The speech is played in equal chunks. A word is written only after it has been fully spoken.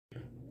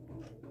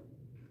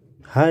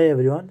Hi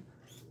everyone,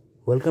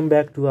 welcome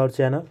back to our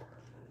channel.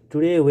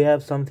 Today we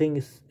have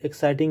something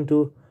exciting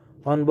to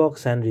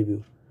unbox and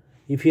review.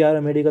 If you are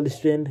a medical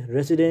student,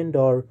 resident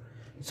or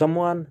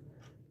someone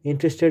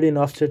interested in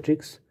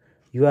obstetrics,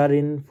 you are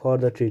in for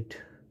the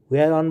treat. We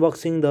are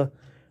unboxing the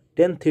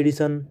 10th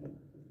edition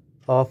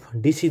of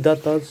DC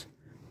Dutta's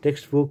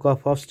textbook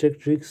of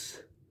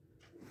obstetrics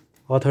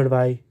authored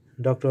by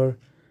Dr.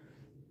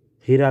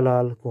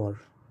 Hiralal Kaur.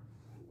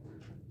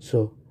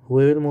 So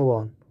we will move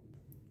on.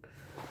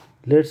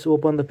 Let's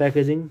open the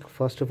packaging.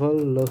 First of all,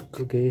 look,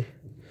 okay,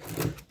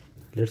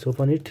 let's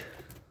open it.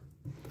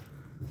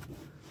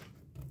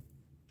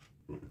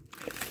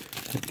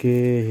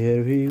 Okay,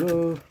 here we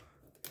go.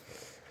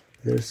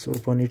 Let's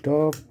open it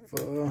up.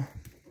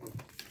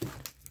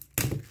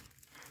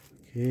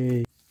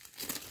 Okay,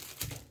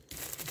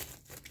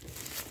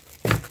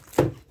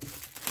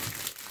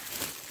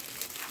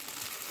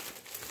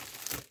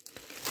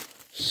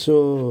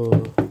 so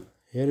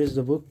here is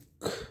the book.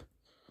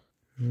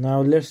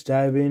 Now let's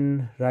dive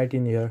in right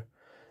in here.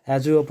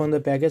 As we open the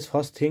package,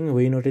 first thing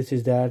we notice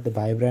is that the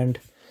vibrant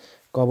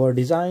cover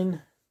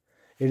design.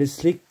 It is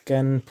sleek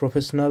and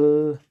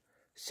professional,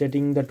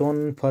 setting the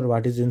tone for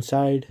what is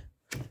inside.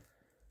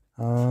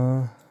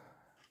 Here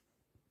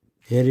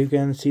you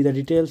can see the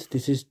details.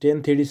 This is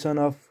 10th edition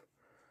of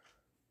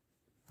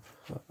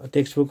a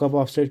textbook of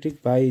obstetrics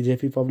by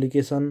JP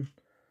Publication,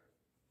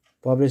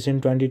 published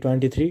in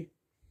 2023.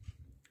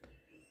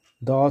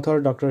 The author,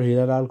 Dr.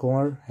 Hiralal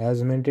Kaur,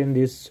 has maintained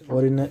this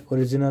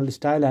original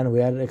style, and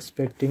we are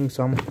expecting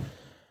some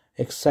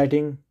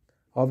exciting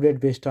update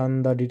based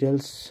on the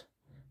details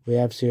we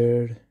have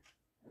shared.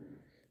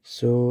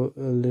 So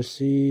let's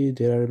see,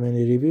 there are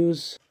many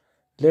reviews.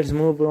 Let's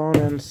move on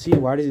and see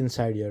what is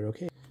inside here.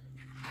 Okay,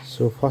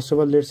 so first of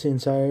all, let's see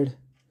inside.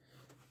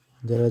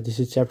 This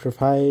is chapter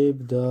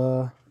 5.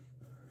 The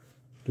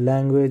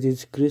language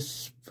is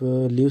crisp,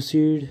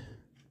 lucid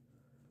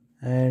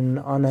and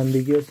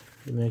unambiguous,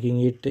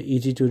 making it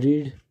easy to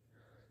read.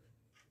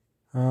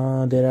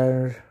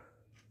 The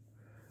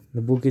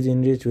book is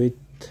enriched with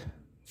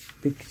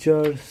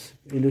pictures,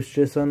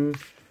 illustration,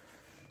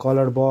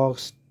 color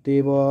box,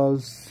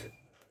 tables,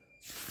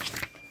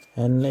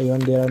 and even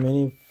there are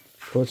many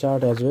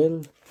flowchart as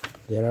well.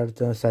 There are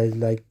the size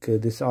like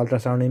this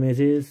ultrasound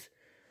images,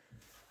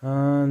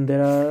 and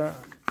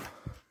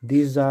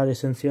these are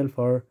essential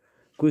for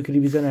quick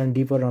revision and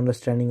deeper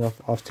understanding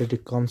of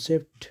obstetric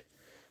concept.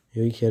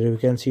 Here you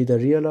can see the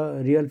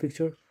real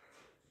picture.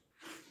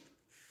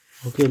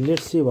 Okay,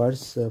 let's see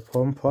what's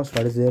from first.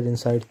 What is there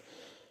inside?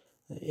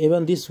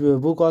 Even this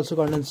book also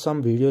contains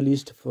some video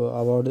list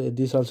about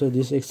this. Also,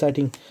 this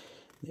exciting.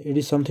 It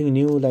is something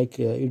new. Like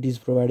it is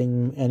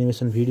providing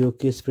animation, video,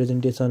 case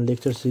presentation,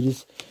 lecture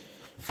series.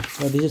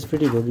 This is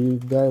pretty good. You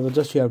have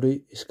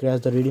to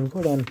scratch the reading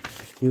code, and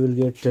you will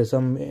get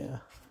some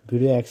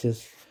video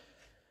access.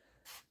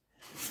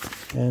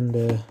 And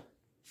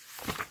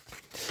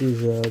this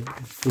is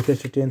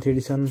preface to 10th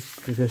edition,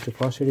 preface to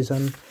 1st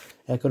edition,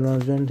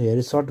 acknowledgement. Here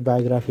is short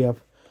biography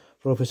of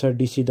Professor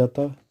DC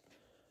Dutta.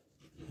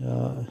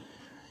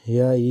 He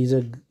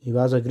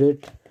was a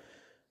great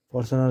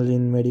personal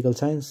in medical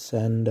science,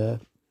 and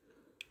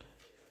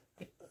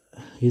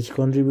his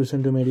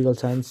contribution to medical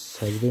science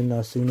has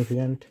been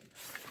significant.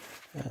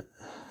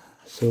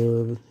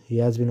 So he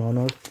has been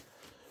honored.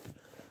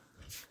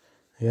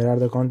 Here are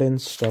the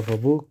contents of a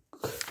book.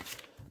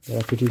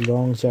 A pretty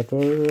long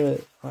chapter.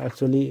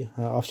 Actually,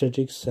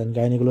 obstetrics and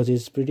gynecology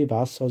is pretty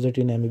vast subject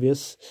in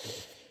MBBS.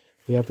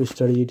 We have to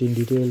study it in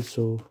detail.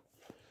 So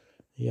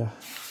yeah,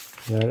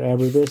 there are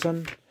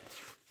abbreviation.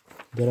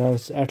 There are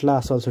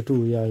atlas also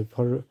too. Yeah,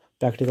 for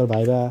practical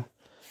viva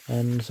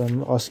and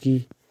some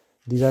OSCE.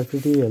 These are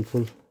pretty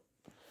helpful.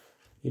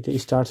 It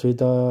starts with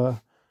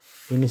the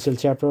initial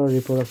chapter,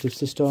 reproductive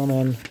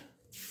system,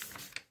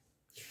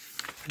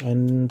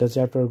 and the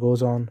chapter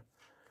goes on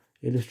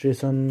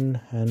illustration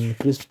and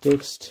crisp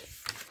text.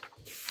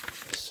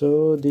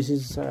 So this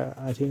is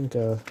I think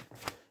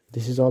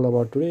this is all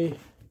about today.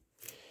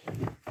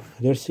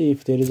 Let's see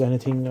if there is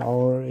anything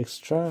or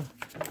extra.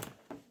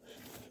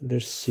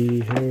 Let's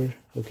see here.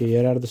 Okay,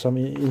 here are some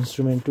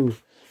instrument too.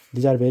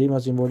 These are very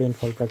much important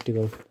for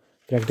practical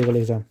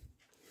exam.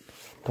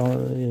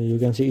 You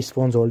can see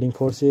sponge holding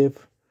forceps,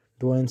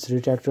 Doan's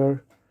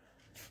retractor,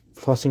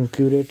 flossing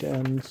curate,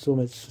 and so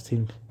much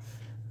thing.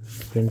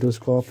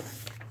 Pentoscope.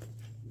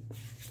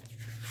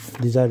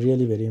 These are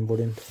really very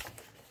important.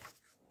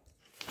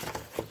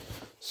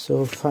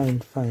 So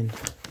fine.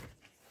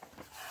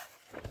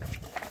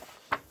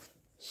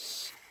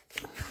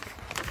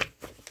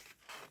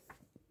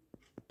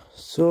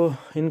 So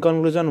in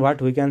conclusion,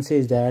 what we can say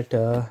is that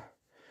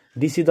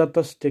DC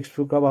Dutta's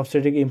textbook of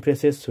obstetrics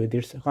impresses with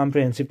its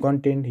comprehensive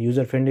content,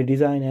 user-friendly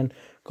design, and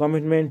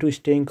commitment to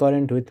staying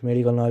current with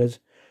medical knowledge.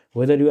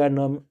 Whether you are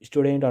a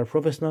student or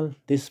professional,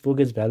 this book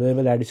is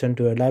valuable addition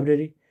to your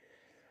library.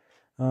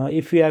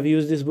 If you have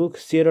used this book,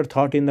 share your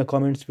thought in the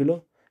comments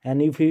below.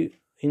 And if you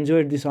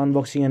enjoyed this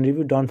unboxing and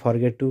review, don't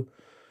forget to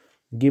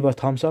give a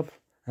thumbs up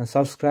and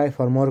subscribe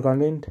for more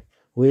content.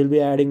 we'll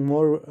be adding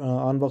more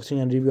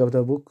unboxing and review of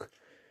the book,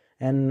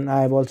 and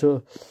I have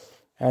also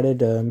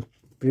added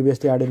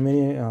previously added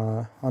many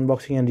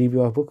unboxing and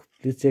review of book.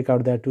 Please check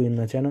out that too in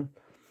the channel.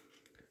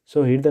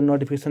 So hit the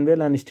notification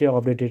bell and stay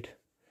updated.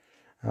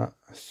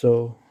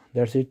 So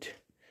that's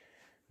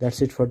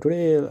it for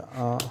today.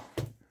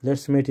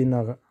 Let's meet in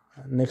our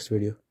next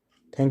video.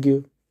 Thank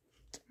you.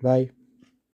 Bye.